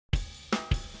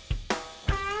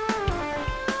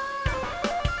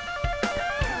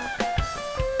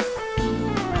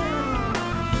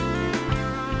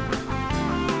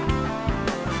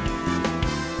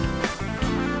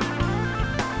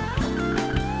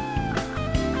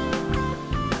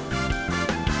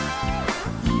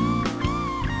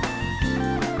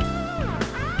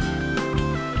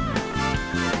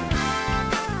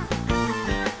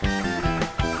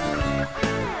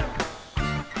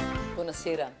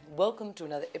Buonasera. Welcome to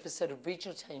another episode of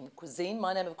Regional Italian Cuisine.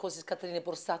 My name, of course, is Caterina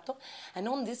Borsato, and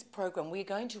on this program, we're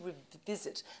going to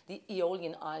revisit the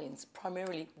Aeolian Islands,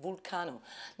 primarily Vulcano.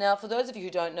 Now, for those of you who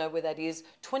don't know where that is,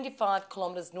 25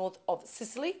 kilometres north of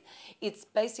Sicily. It's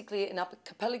basically an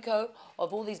archipelago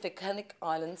of all these volcanic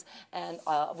islands, and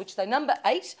which they number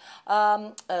 8.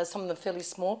 Some of them fairly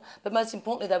small, but most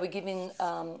importantly, they were given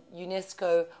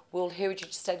UNESCO World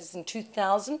Heritage status in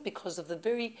 2000 because of the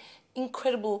very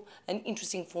incredible and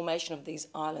interesting formation of these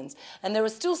islands. And there are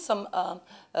still some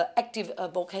active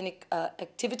volcanic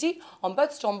activity on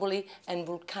both Stromboli and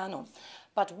Vulcano.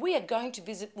 But we are going to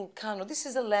visit Vulcano. This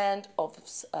is a land of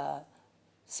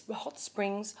hot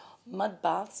springs, mud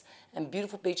baths, and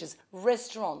beautiful beaches,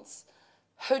 restaurants,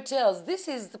 hotels. This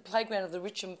is the playground of the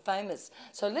rich and famous.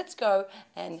 So let's go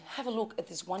and have a look at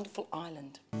this wonderful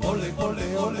island. Ole,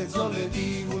 ole, ole, sole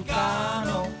di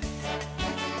Vulcano.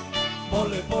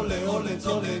 Ole, ole, ole,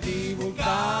 sole di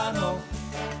Vulcano.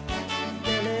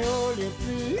 Delle olie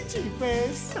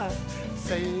principessa,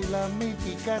 sei la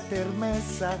mitica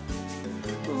termessa.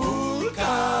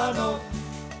 Vulcano.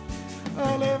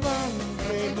 A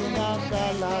levante luna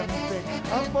calante,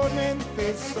 a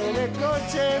ponente sole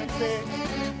cocente,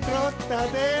 rotta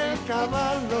del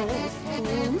cavallo,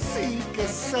 tu sì che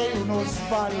sei uno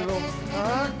sballo,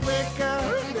 a becca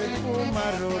del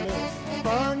fumarole,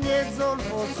 bagno e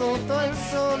zolfo sotto il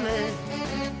sole,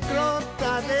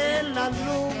 grotta della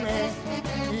lume,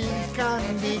 in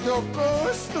candido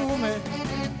costume.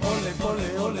 Ole,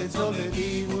 ole, ole, sole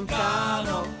di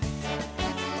Vulcano.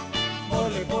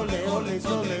 Ole, ole, ole,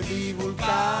 sole di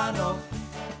Vulcano.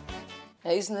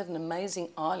 Now, isn't it an amazing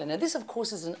island? Now, this, of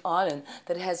course, is an island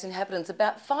that has inhabitants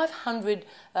about 500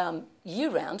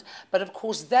 year-round, but, of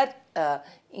course, that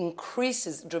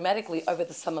increases dramatically over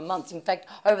the summer months. In fact,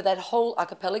 over that whole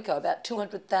archipelago, about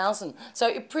 200,000. So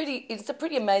it's a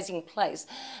pretty amazing place.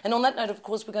 And on that note, of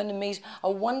course, we're going to meet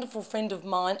a wonderful friend of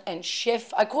mine and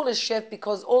chef. I call her chef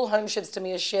because all home chefs to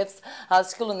me are chefs,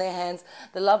 skill in their hands.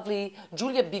 The lovely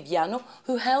Giulia Biviano,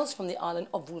 who hails from the island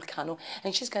of Vulcano,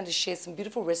 and she's going to share some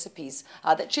beautiful recipes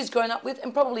that she's grown up with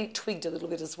and probably twigged a little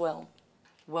bit as well.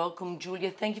 Welcome, Giulia.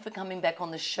 Thank you for coming back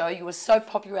on the show. You were so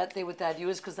popular out there with our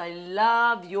viewers because they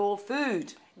love your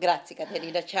food. Grazie,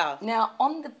 Caterina. Ciao. Now,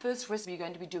 on the first recipe you're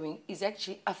going to be doing is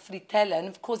actually a frittella, and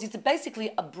of course it's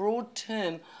basically a broad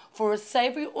term for a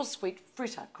savoury or sweet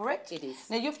fritter, correct? It is.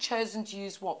 Now, you've chosen to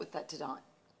use what with that tonight?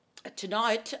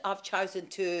 Tonight, I've chosen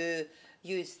to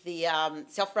use the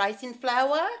self-raising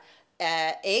flour,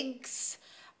 eggs,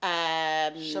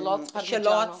 shallots,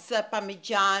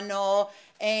 parmigiano,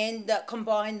 and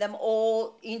combine them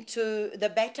all into the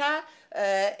batter.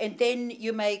 And then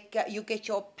you get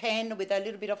your pan with a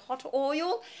little bit of hot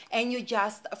oil, and you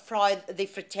just fry the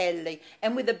fratelli.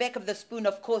 And with the back of the spoon,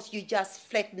 of course, you just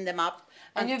flatten them up.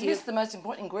 And you've missed the most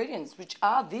important ingredients, which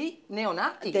are the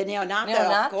neonati. The neonati,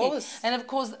 of course. And of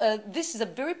course, this is a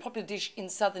very popular dish in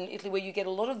southern Italy where you get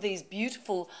a lot of these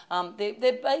beautiful,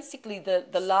 they're basically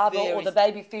the larva or the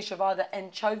baby fish of either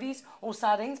anchovies or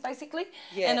sardines, basically.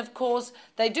 Yeah. And of course,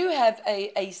 they do have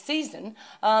a season,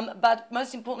 but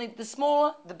most importantly, the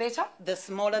smaller, the better. The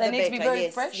smaller, they the better, need to be very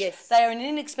yes, fresh. Yes. They are an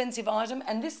inexpensive item,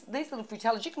 and these little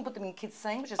fritellas, you can put them in kids'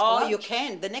 sandwiches for lunch. You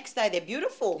can. The next day, they're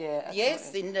beautiful. Yeah, absolutely.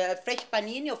 Yes, in fresh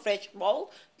panini or fresh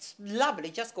roll. It's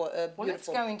lovely. Just go beautiful. Well, let's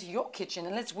go into your kitchen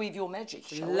and let's weave your magic,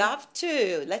 shall we? Love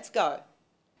to. Let's go.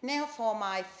 Now for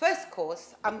my first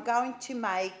course, I'm going to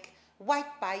make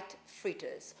whitebait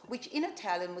fritters, which in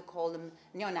Italian we call them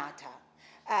neonata,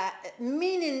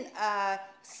 meaning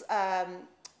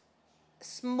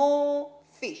small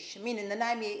fish, meaning the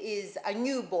name is a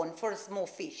newborn for a small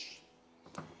fish.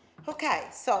 Okay,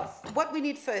 so what we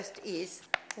need first is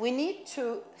we need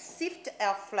to sift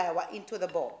our flour into the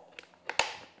bowl.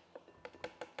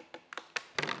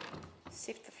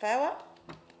 Sift the flour.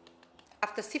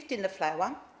 After sifting the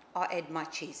flour, I'll add my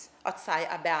cheese. I'd say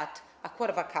about a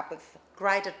quarter of a cup of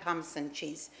grated Parmesan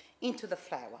cheese into the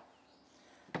flour.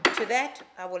 To that,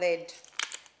 I will add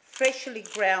freshly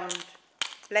ground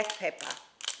black pepper.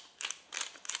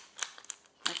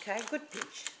 Okay, good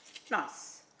pinch.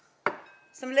 Nice.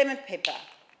 Some lemon pepper.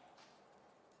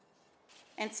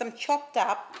 And some chopped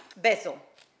up basil.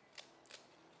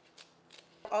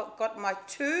 I've got my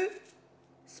 2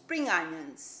 spring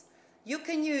onions. You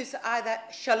can use either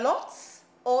shallots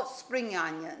or spring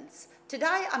onions.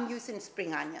 Today I'm using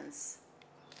spring onions.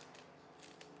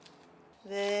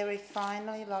 Very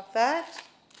finely like that.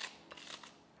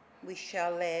 We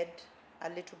shall add a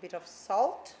little bit of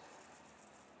salt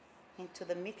into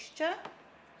the mixture.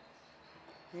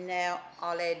 Now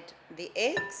I'll add the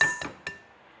eggs.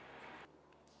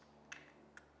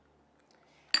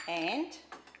 And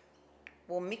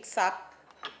we'll mix up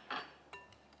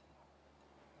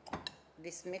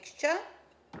this mixture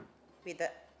with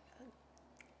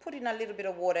put in a little bit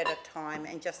of water at a time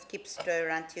and just keep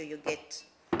stirring until you get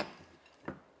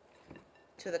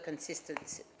to the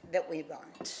consistency that we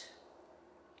want.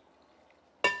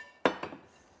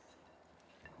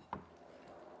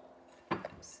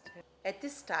 At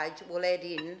this stage, we'll add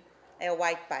in our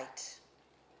white bait.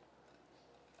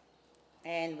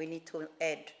 And we need to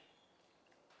add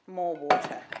more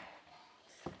water.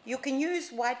 You can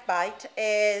use white bait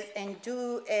and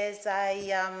do as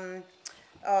a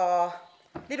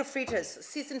little fritters,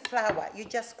 seasoned flour. You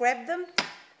just grab them,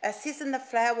 season the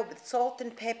flour with salt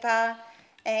and pepper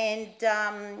and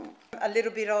a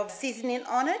little bit of seasoning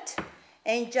on it,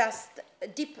 and just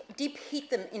deep heat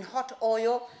them in hot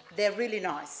oil. They're really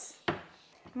nice.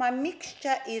 My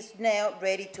mixture is now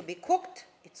ready to be cooked.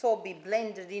 It's all be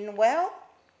blended in well.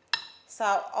 So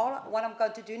what I'm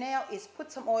going to do now is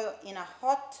put some oil in a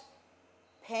hot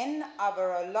pan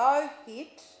over a low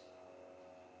heat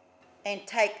and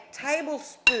take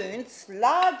tablespoons,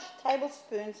 large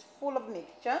tablespoons full of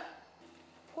mixture,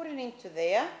 put it into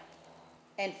there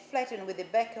and flatten with the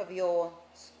back of your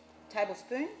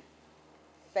tablespoon,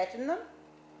 flatten them.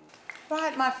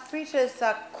 Right, my fritters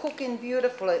are cooking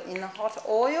beautifully in the hot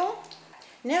oil.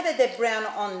 Now that they're brown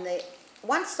on the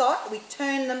one side, we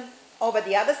turn them over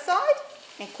the other side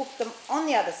and cook them on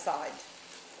the other side.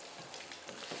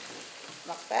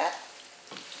 Like that.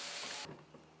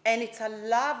 And it's a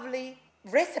lovely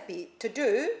recipe to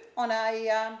do on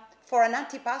for an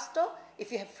antipasto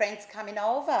if you have friends coming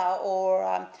over,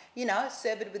 or you know,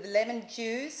 serve it with lemon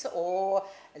juice or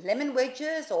lemon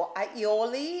wedges or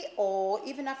aioli or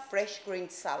even a fresh green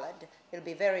salad. It'll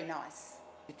be very nice.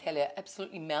 I tell you,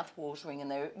 absolutely mouth-watering,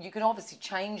 and you can obviously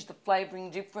change the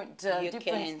flavouring, different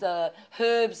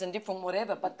herbs and different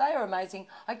whatever, but they are amazing.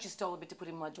 I just stole a bit to put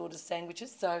in my daughter's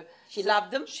sandwiches, so she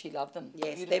loved them. She loved them.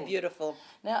 Yes, beautiful. They're beautiful.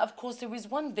 Now, of course, there is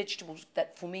one vegetable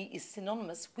that for me is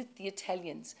synonymous with the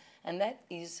Italians, and that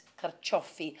is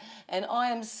carciofi. And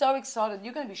I am so excited.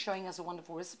 You're going to be showing us a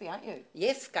wonderful recipe, aren't you?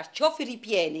 Yes, carciofi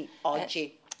ripieni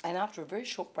oggi. And after a very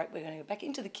short break, we're going to go back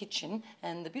into the kitchen,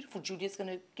 and the beautiful Julia's going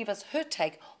to give us her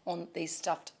take on these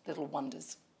stuffed little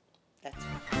wonders. That's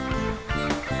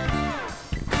it.